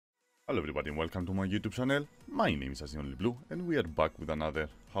Hello everybody and welcome to my YouTube channel. My name is ICOnlyBlue and we are back with another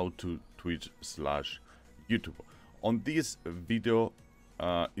how to Twitch/YouTube. On this video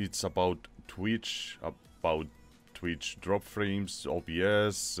it's about Twitch drop frames,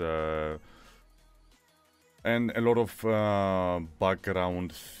 OBS and a lot of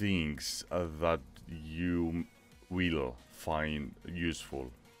background things that you will find useful.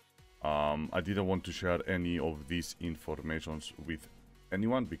 I didn't want to share any of these informations with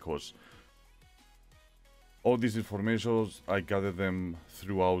anyone because all these informations I gathered them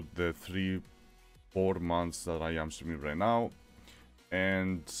throughout the 3-4 months that I am streaming right now,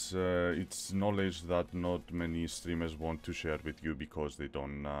 and it's knowledge that not many streamers want to share with you because they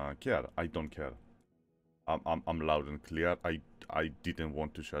don't care. I don't care. I'm loud and clear. I didn't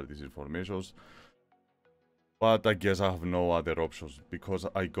want to share these informations, but I guess I have no other options because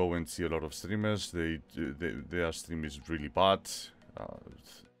I go and see a lot of streamers. Their stream is really bad.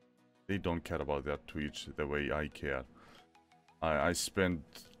 They don't care about their Twitch the way I care. I spend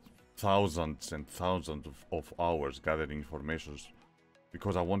thousands and thousands of hours gathering information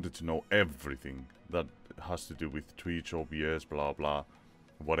because I wanted to know everything that has to do with Twitch, OBS, blah blah,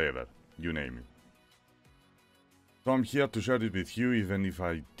 whatever, you name it. So I'm here to share it with you, even if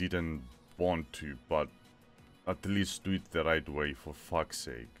I didn't want to, but at least do it the right way, for fuck's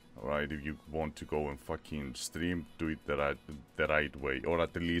sake. Alright, if you want to go and fucking stream, do it the right way, or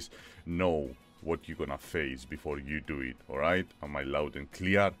at least know what you're gonna face before you do it. Alright, am I loud and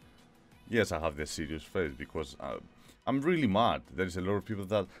clear? Yes, I have the serious face because I'm really mad. There's a lot of people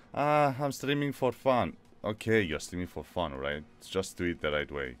that I'm streaming for fun. Okay, you're streaming for fun, alright? Just do it the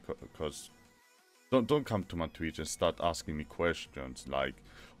right way, because don't come to my Twitch and start asking me questions like,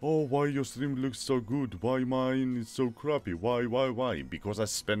 oh, why your stream looks so good? Why mine is so crappy? Why? Because I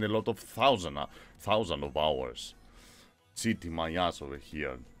spend a lot of thousand of hours sitting my ass over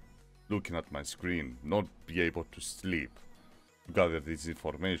here, looking at my screen, not be able to sleep, to gather these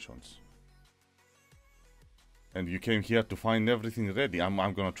informations. And you came here to find everything ready. I'm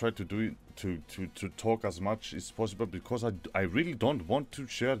gonna try to do it, to talk as much as possible, because I really don't want to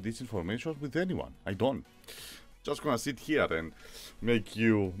share this information with anyone. I don't. Just gonna sit here and make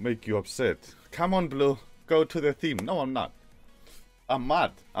you upset. Come on, Blue, go to the theme. No, I'm not. I'm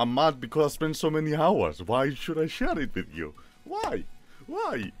mad. I'm mad because I spent so many hours. Why should I share it with you? Why?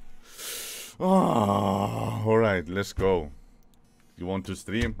 Oh, alright, let's go. You want to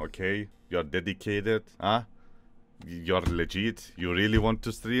stream? Okay. You're dedicated, huh? You're legit. You really want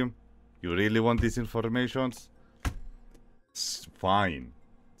to stream? You really want these informations? It's fine.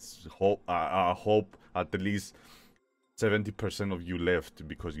 I hope at least 70% of you left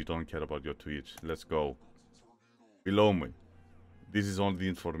because you don't care about your Twitch. Let's go. Below me. This is all the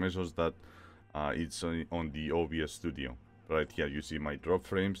information that it's on the OBS studio. Right here you see my drop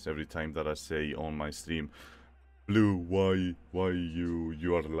frames. Every time that I say on my stream, Blue, why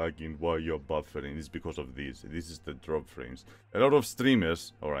you are lagging, why you're buffering, it's because of this. This is the drop frames. A lot of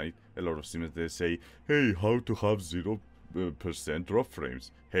streamers, alright, they say, hey, how to have 0% drop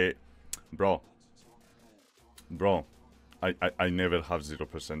frames. Hey, bro, I never have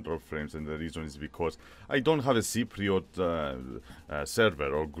 0% drop frames, and the reason is because I don't have a Cypriot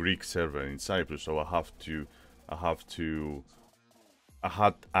server or Greek server in Cyprus, so I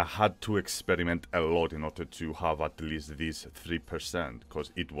had to experiment a lot in order to have at least this 3%,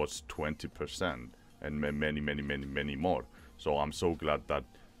 because it was 20% and many more. So I'm so glad that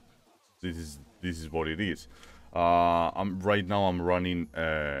this is what it is. Right now I'm running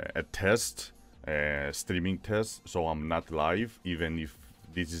a test. Streaming test, so I'm not live, even if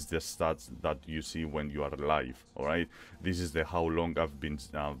this is the stats that you see when you are live. All right, this is the how long I've been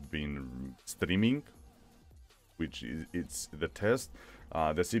streaming, which is it's the test.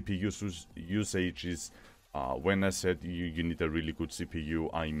 The CPU usage is when I said you need a really good CPU,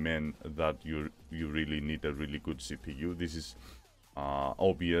 I meant that you really need a really good CPU. This is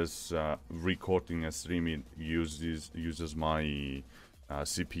OBS recording and streaming uses my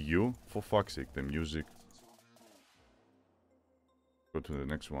CPU. For fuck's sake, the music. Go to the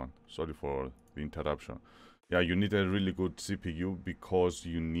next one. Sorry for the interruption. Yeah, you need a really good CPU because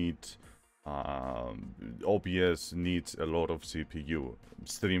you need OBS needs a lot of CPU.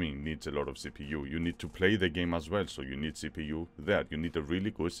 Streaming needs a lot of CPU. You need to play the game as well, so you need CPU there. You need a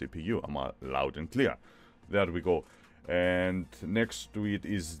really good CPU. I'm loud and clear. There we go. And next to it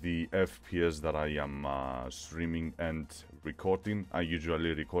is the FPS that I am streaming and recording. I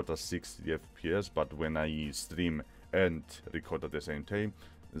usually record at 60 FPS, but when I stream and record at the same time,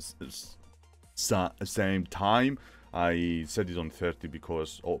 I set it on 30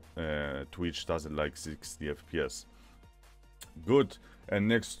 because Twitch doesn't like 60 FPS. Good. And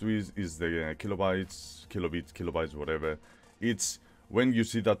next to it is the kilobytes, kilobits, kilobytes, whatever. It's when you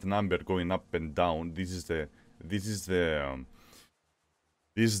see that number going up and down. This is the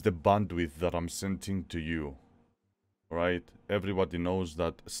bandwidth that I'm sending to you. Right? Everybody knows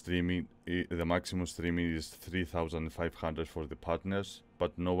that streaming, the maximum streaming is 3,500 for the partners,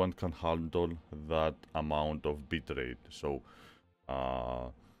 but no one can handle that amount of bitrate. So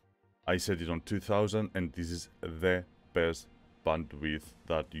I set it on 2,000, and this is the best bandwidth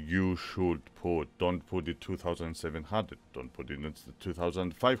that you should put. Don't put it 2,700. Don't put it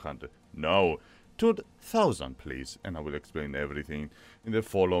 2,500. No, 2,000, please. And I will explain everything in the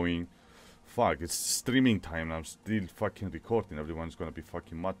following. Fuck, it's streaming time. I'm still fucking recording. Everyone's gonna be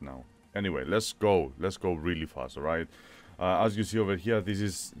fucking mad now. Anyway, let's go. Let's go really fast, alright? As you see over here, this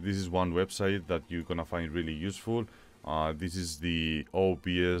is one website that you're gonna find really useful. This is the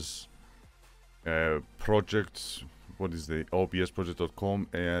OBS project. What is the obsproject.com?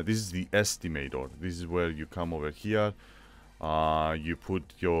 This is the Estimator. This is where you come over here. You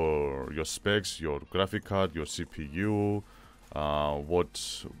put your specs, your graphic card, your CPU.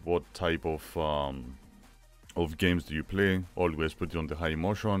 What type of games do you play? Always put it on the high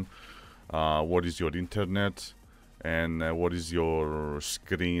motion. What is your internet, and what is your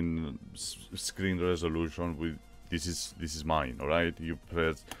screen resolution? With this is mine. All right, you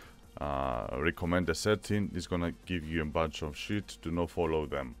press recommend a setting. It's gonna give you a bunch of shit. Do not follow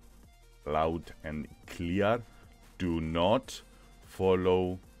them. Loud and clear. Do not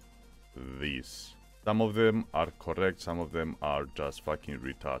follow this. Some of them are correct, some of them are just fucking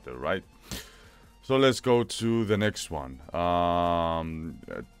retarded, right? So let's go to the next one.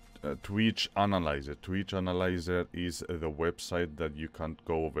 Twitch Analyzer. Twitch Analyzer is the website that you can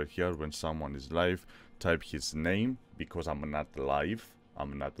go over here when someone is live, type his name, because I'm not live,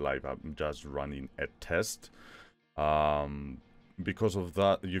 I'm just running a test. Because of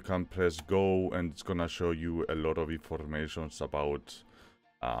that, you can press go, and it's gonna show you a lot of information about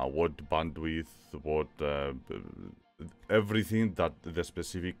what bandwidth, what everything that the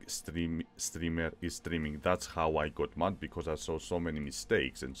specific streamer is streaming. That's how I got mad, because I saw so many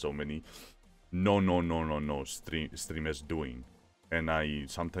mistakes and so many streamers doing. And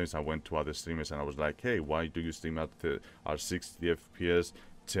sometimes I went to other streamers and I was like, hey, why do you stream at our 60 FPS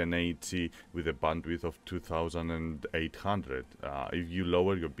 1080 with a bandwidth of 2800? If you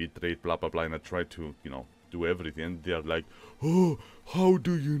lower your bitrate, blah blah blah, and I try to, you know, do everything, they are like, oh, how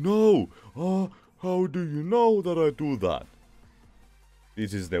do you know? How do you know that I do that?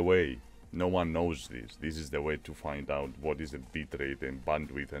 This is the way. No one knows this. This is the way to find out what is the bitrate and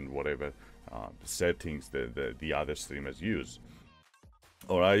bandwidth and whatever settings the other streamers use.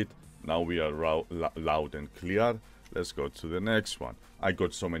 Alright, now we are loud and clear. Let's go to the next one. I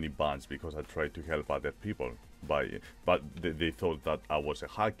got so many bans because I tried to help other people, but they thought that I was a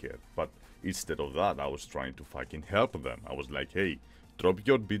hacker. But instead of that, I was trying to fucking help them. I was like, hey, drop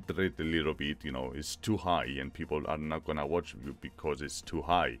your bitrate a little bit, you know, it's too high and people are not gonna watch you because it's too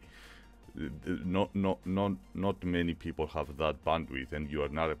high. Not many people have that bandwidth, and you are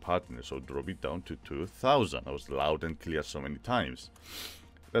not a partner, so drop it down to 2,000. I was loud and clear so many times.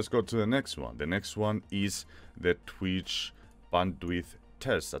 Let's go to the next one. The next one is the Twitch bandwidth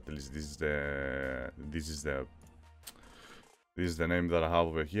test. At least this is the name that I have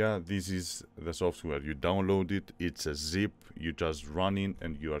over here. This is the software. You download it. It's a zip. You just run in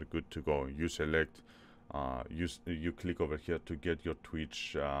and you are good to go. You select, you click over here to get your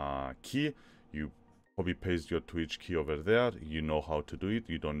Twitch key. You copy paste your Twitch key over there. You know how to do it.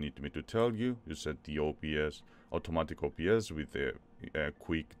 You don't need me to tell you. You set the OBS, automatic OBS with a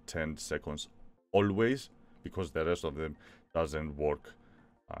quick 10 seconds always, because the rest of them doesn't work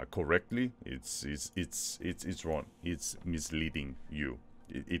correctly. It's wrong. It's misleading you.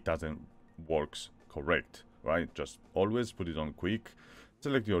 It doesn't works correct, right? Just always put it on quick.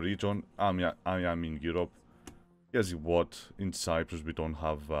 Select your region. I am in Europe. Guess what? In Cyprus we don't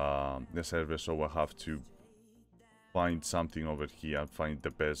have the server, so I have to find something over here. Find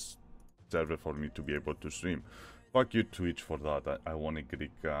the best server for me to be able to stream. Fuck you, Twitch, for that. I want a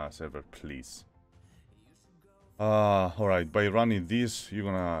Greek server, please. Alright, by running this, you're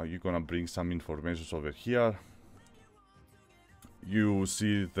gonna bring some information over here. You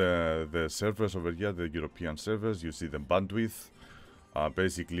see the servers over here, the European servers. You see the bandwidth.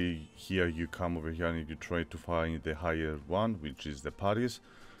 Basically, here you come over here and you try to find the higher one, which is the Paris.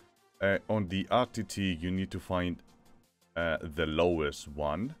 On the RTT, you need to find the lowest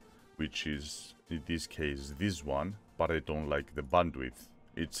one, which is in this case this one, but I don't like the bandwidth.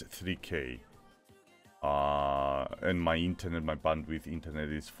 It's 3K. And my bandwidth internet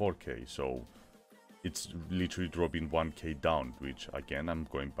is 4K, so it's literally dropping 1k down, which again I'm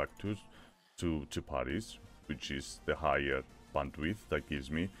going back to Paris, which is the higher bandwidth that gives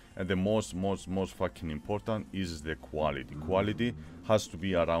me. And the most fucking important is the quality. Quality has to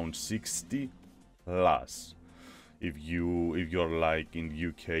be around 60 plus. If you're like in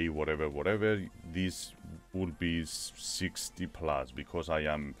UK, whatever, this will be 60 plus, because I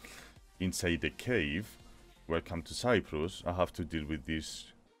am inside the cave. Welcome to Cyprus. I have to deal with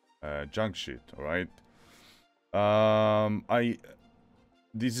this junk shit, all right?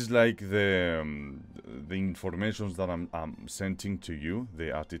 This is like the information that I'm sending to you. The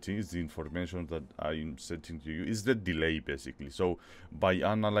RTT is the information that I'm sending to you. Is the delay, basically. So by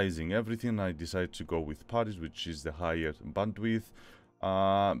analyzing everything, I decided to go with Paris, which is the higher bandwidth.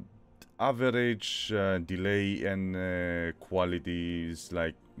 Average delay and quality is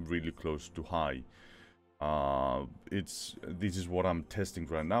like really close to high. This is what I'm testing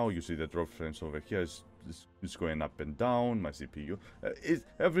right now. You see the drop frames over here is going up and down. My CPU,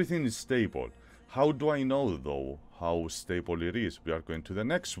 everything is stable. How do I know though how stable it is? We are going to the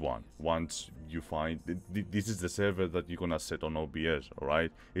next one. Once you find this is the server that you're gonna set on OBS, all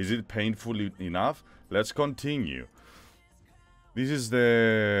right? Is it painful enough? Let's continue. This is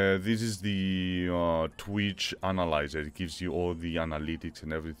the Twitch analyzer. It gives you all the analytics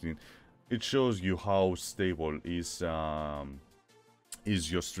and everything. It shows you how stable is your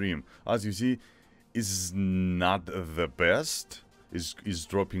stream. As you see, it's not the best. Is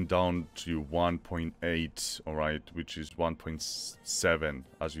dropping down to 1.8, all right, which is 1.7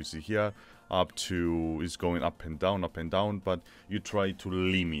 as you see here, up to is going up and down, but you try to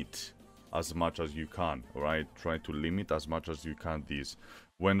limit as much as you can, all right? Try to limit as much as you can this.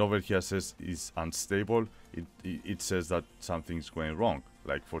 When over here says is unstable, it says that something's going wrong.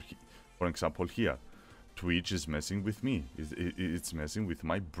 Like for example here, Twitch is messing with me. It's messing with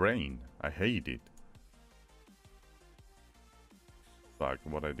my brain. I hate it. Fuck,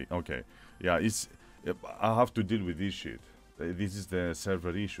 what I did. Okay, yeah, I have to deal with this shit. This is the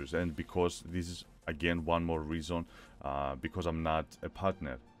server issues, and because this is again one more reason, because I'm not a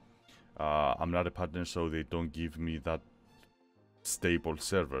partner. I'm not a partner, so they don't give me that stable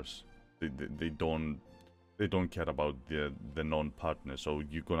servers. They don't care about the non-partner, so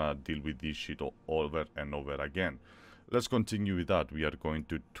you're gonna deal with this shit over and over again. Let's continue with that. We are going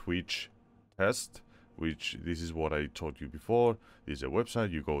to Twitch test, which this is what I told you before. This is a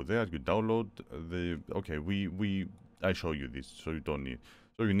website. You go there, you download the. Okay, I show you this, so you don't need.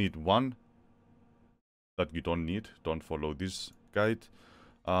 So you need one that you don't need. Don't follow this guide.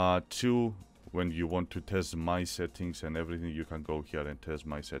 2, when you want to test my settings and everything, you can go here and test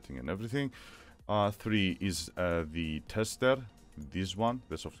my setting and everything. 3 is the tester, this one,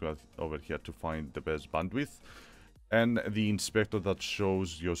 the software over here to find the best bandwidth, and the inspector that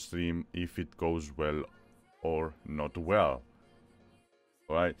shows your stream if it goes well or not well.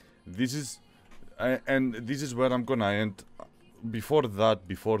 All right, this is and this is where I'm gonna end. Before that,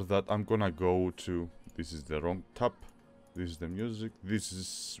 I'm gonna go to. This is the wrong tab. This is the music. This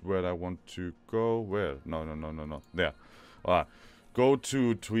is where I want to go. Where? No. There. Alright. Go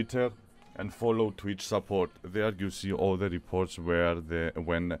to Twitter and follow Twitch support. There you see all the reports where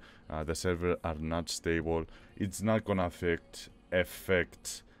when the server are not stable. It's not gonna affect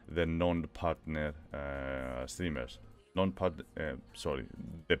the non-partner streamers. The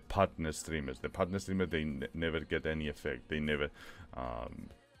partner streamers. The partner streamers, they never get any effect. They never.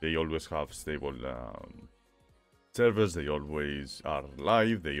 They always have stable. Servers, they always are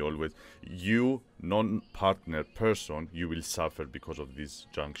live, you non-partner person, you will suffer because of this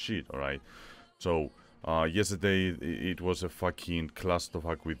junk shit, alright? So yesterday it was a fucking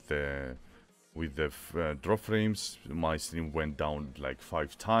clusterfuck with the drop frames. My stream went down like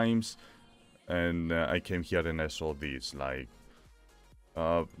 5 times, and I came here and I saw this like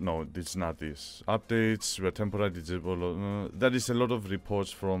no, it's not this. Updates were temporarily disabled. There is a lot of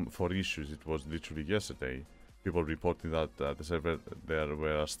reports for issues. It was literally yesterday. People reporting that the server there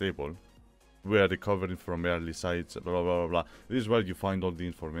were stable. We are recovering from early sites, blah, blah, blah, blah. This is where you find all the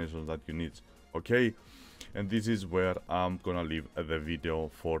information that you need, okay? And this is where I'm gonna leave the video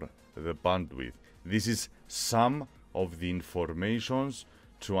for the bandwidth. This is some of the informations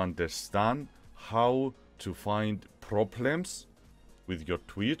to understand how to find problems with your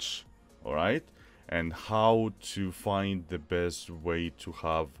Twitch, alright? And how to find the best way to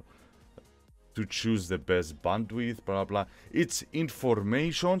choose the best bandwidth, blah blah. It's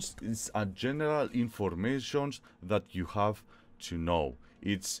informations, it's a general informations that you have to know.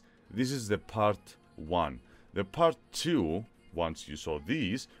 This is the part 1. The part 2, once you saw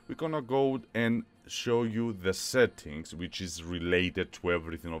this, we're gonna go and show you the settings, which is related to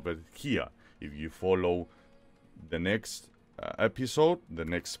everything over here. If you follow the next episode, the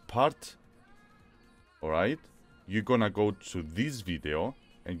next part, alright, you're gonna go to this video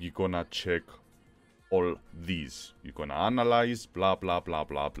and you're gonna check all these. You're gonna analyze, blah, blah, blah,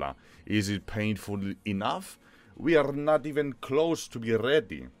 blah, blah. Is it painful enough? We are not even close to be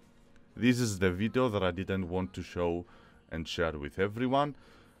ready. This is the video that I didn't want to show and share with everyone.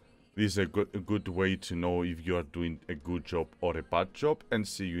 This is a good way to know if you are doing a good job or a bad job, and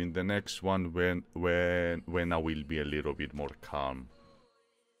see you in the next one when I will be a little bit more calm.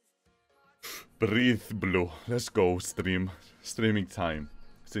 Breathe, Blue. Let's go, streaming time.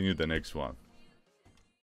 See you in the next one.